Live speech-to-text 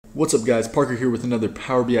What's up guys, Parker here with another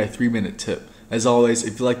Power BI 3-minute tip. As always,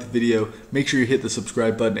 if you like the video, make sure you hit the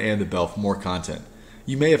subscribe button and the bell for more content.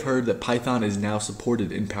 You may have heard that Python is now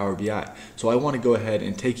supported in Power BI, so I want to go ahead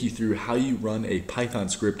and take you through how you run a Python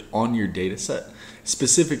script on your dataset.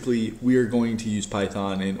 Specifically, we are going to use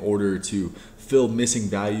Python in order to fill missing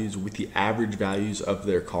values with the average values of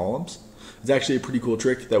their columns. It's actually a pretty cool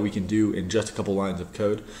trick that we can do in just a couple lines of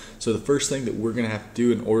code. So the first thing that we're going to have to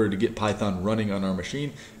do in order to get Python running on our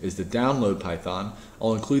machine is to download Python.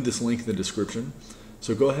 I'll include this link in the description.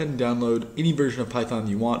 So go ahead and download any version of Python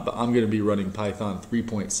you want, but I'm going to be running Python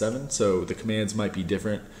 3.7, so the commands might be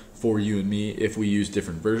different for you and me if we use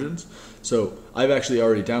different versions. So I've actually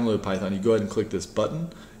already downloaded Python. You go ahead and click this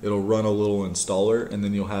button. It'll run a little installer, and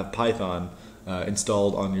then you'll have Python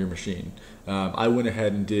installed on your machine. I went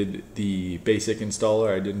ahead and did the basic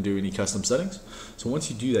installer. I didn't do any custom settings. So once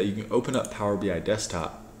you do that, you can open up Power BI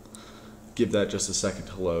Desktop. Give that just a second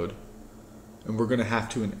to load. And we're going to have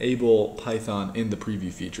to enable Python in the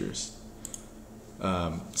preview features.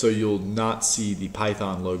 So you'll not see the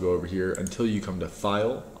Python logo over here until you come to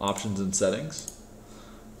File, Options and Settings.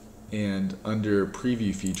 And under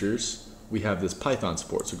Preview Features, we have this Python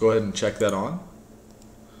support. So go ahead and check that on.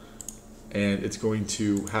 And it's going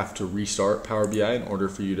to have to restart Power BI in order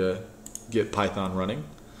for you to get Python running.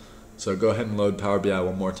 So go ahead and load Power BI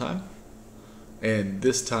one more time. And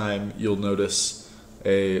this time you'll notice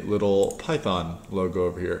a little Python logo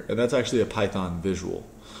over here, and that's actually a Python visual.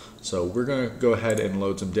 So we're going to go ahead and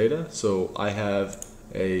load some data. So I have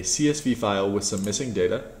a CSV file with some missing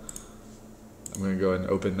data. I'm going to go ahead and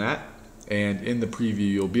open that, and in the preview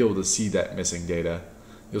you'll be able to see that missing data.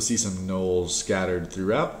 You'll see some nulls scattered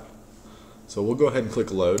throughout. So we'll go ahead and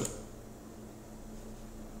click load.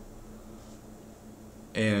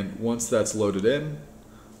 And once that's loaded in,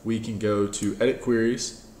 we can go to edit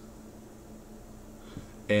queries,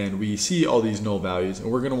 and we see all these null values,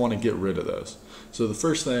 and we're going to want to get rid of those. So the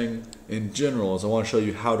first thing in general is I want to show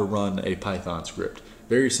you how to run a Python script.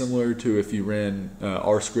 Very similar to if you ran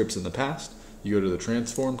R scripts in the past. You go to the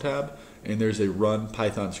transform tab, and there's a run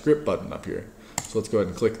Python script button up here. So let's go ahead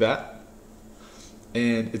and click that.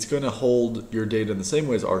 And it's going to hold your data in the same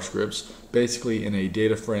way as R scripts, basically in a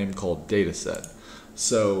data frame called dataset.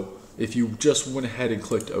 So if you just went ahead and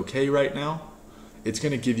clicked OK right now, it's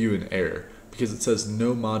going to give you an error because it says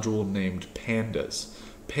no module named pandas.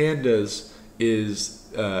 Pandas is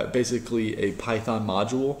basically a Python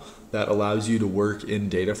module that allows you to work in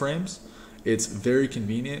data frames. It's very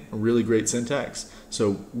convenient, really great syntax,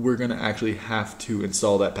 so we're going to actually have to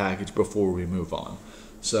install that package before we move on.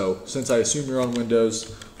 So since I assume you're on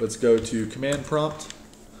Windows, let's go to command prompt,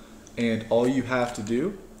 and all you have to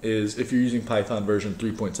do is, if you're using Python version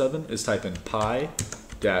 3.7, is type in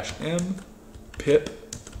py-m pip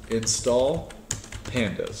install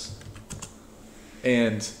pandas.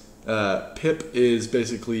 And pip is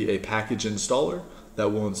basically a package installer that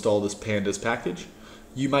will install this pandas package.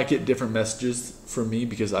 You might get different messages from me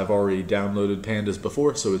because I've already downloaded pandas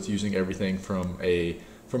before, so it's using everything from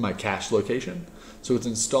my cache location. So it's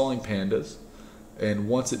installing pandas, and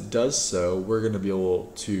once it does so, we're going to be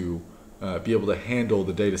able to handle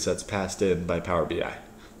the data sets passed in by Power BI.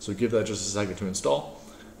 So give that just a second to install,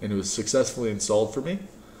 and it was successfully installed for me.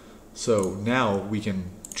 So now we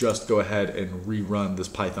can just go ahead and rerun this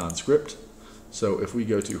Python script. So if we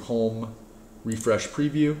go to Home, Refresh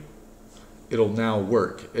Preview, it'll now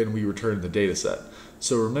work, and we return the data set.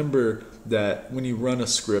 So remember that when you run a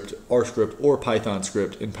script, R script or Python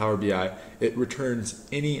script in Power BI, it returns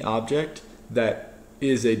any object that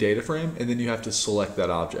is a data frame, and then you have to select that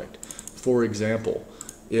object. For example,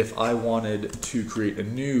 if I wanted to create a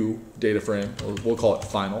new data frame, we'll call it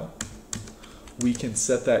final, we can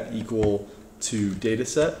set that equal to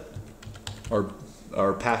dataset,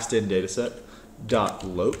 our passed in dataset,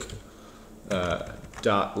 .loc.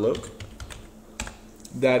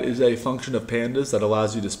 That is a function of pandas that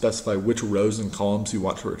allows you to specify which rows and columns you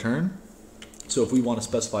want to return. So if we want to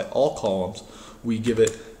specify all columns, we give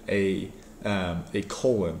it a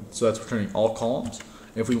colon. So that's returning all columns.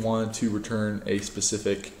 If we wanted to return a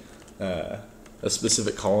specific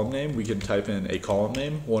column name, we can type in a column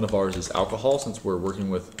name. One of ours is alcohol, since we're working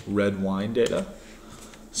with red wine data.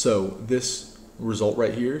 So this result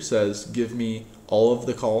right here says give me all of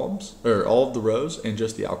the columns, or all of the rows, and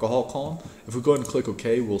just the alcohol column. If we go ahead and click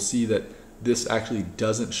OK, we'll see that this actually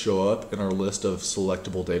doesn't show up in our list of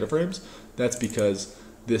selectable data frames. That's because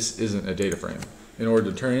this isn't a data frame. In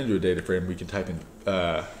order to turn it into a data frame, we can type in,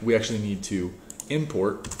 we actually need to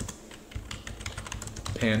import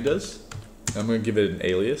pandas. I'm going to give it an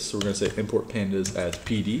alias, so we're going to say import pandas as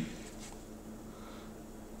PD.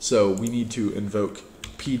 So we need to invoke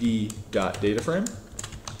pd.dataframe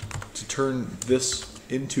to turn this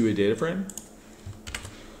into a data frame.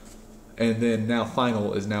 And then now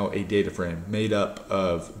final is now a data frame made up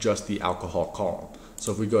of just the alcohol column.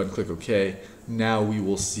 So if we go ahead and click OK, now we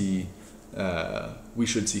will see, we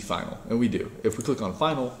should see final, and we do. If we click on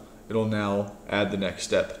final, it'll now add the next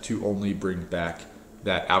step to only bring back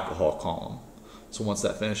that alcohol column. So once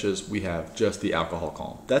that finishes, we have just the alcohol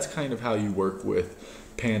column. That's kind of how you work with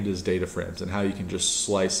Pandas data frames and how you can just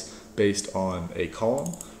slice based on a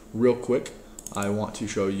column. Real quick, I want to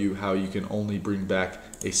show you how you can only bring back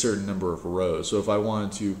a certain number of rows. So if I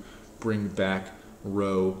wanted to bring back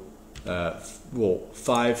row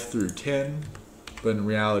 5 through 10, but in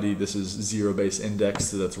reality this is 0 base index,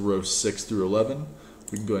 so that's row 6 through 11,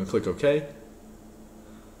 we can go ahead and click OK.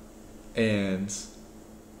 And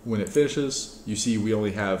when it finishes, you see we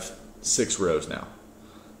only have 6 rows now.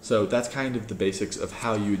 So that's kind of the basics of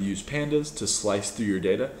how you would use Pandas to slice through your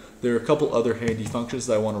data. There are a couple other handy functions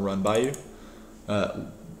that I want to run by you.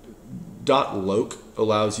 .loc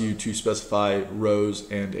allows you to specify rows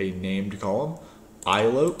and a named column.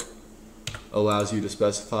 iloc allows you to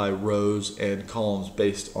specify rows and columns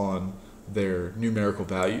based on their numerical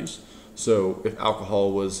values. So if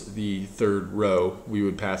alcohol was the 3rd row, we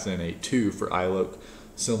would pass in a 2 for iloc,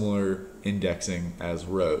 similar indexing as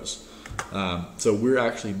rows. So we're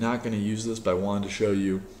actually not going to use this, but I wanted to show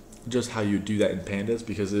you just how you do that in Pandas,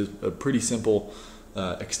 because it's a pretty simple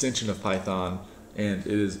extension of Python and it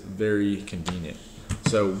is very convenient.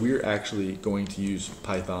 So we're actually going to use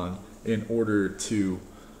Python in order to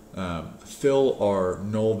fill our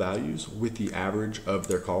null values with the average of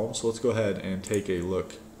their columns. So let's go ahead and take a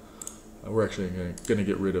look. We're actually going to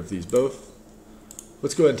get rid of these both.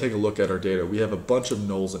 Let's go ahead and take a look at our data. We have a bunch of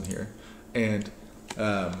nulls in here, and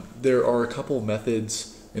there are a couple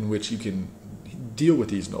methods in which you can deal with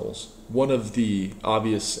these nulls. One of the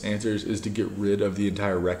obvious answers is to get rid of the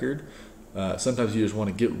entire record. Sometimes you just want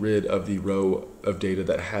to get rid of the row of data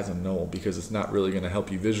that has a null, because it's not really going to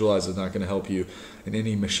help you visualize, it's not going to help you in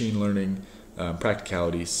any machine learning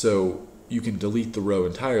practicality. So you can delete the row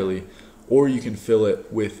entirely, or you can fill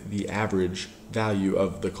it with the average value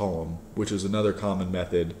of the column, which is another common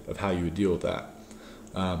method of how you would deal with that.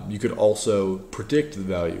 You could also predict the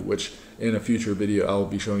value, which in a future video I'll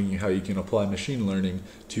be showing you how you can apply machine learning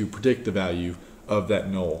to predict the value of that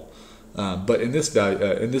null. But in this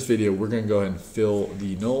video, we're going to go ahead and fill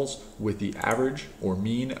the nulls with the average or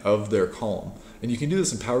mean of their column. And you can do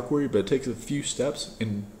this in Power Query, but it takes a few steps.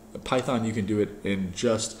 In Python, you can do it in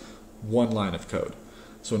just one line of code.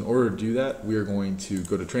 So in order to do that, we are going to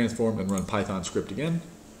go to transform and run Python script again.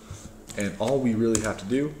 And all we really have to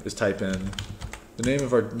do is type in the name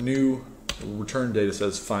of our new return data set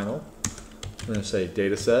is final. We're going to say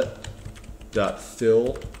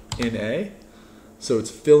dataset.fillNA. So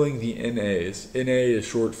it's filling the NAs. NA is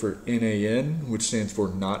short for NaN, which stands for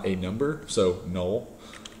not a number, so null.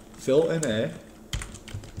 Fill NA,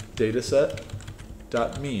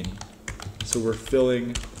 dataset.mean. So we're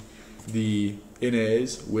filling the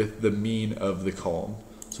NAs with the mean of the column.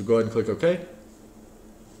 So go ahead and click OK.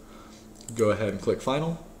 Go ahead and click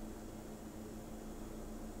final.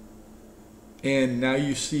 And now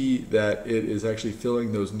you see that it is actually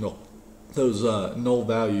filling those null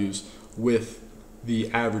values with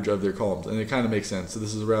the average of their columns, and it kind of makes sense. So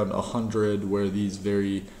this is around 100, where these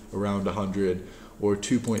vary around 100, or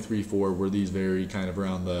 2.34, where these vary kind of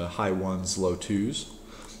around the high 1s, low 2s.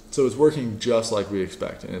 So it's working just like we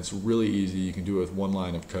expect, and it's really easy. You can do it with one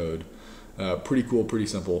line of code. Pretty cool, pretty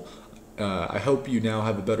simple. I hope you now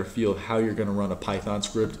have a better feel of how you're going to run a Python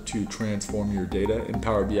script to transform your data in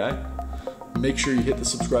Power BI. Make sure you hit the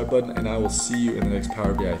subscribe button, and I will see you in the next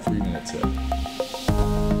Power BI 3-minute tip.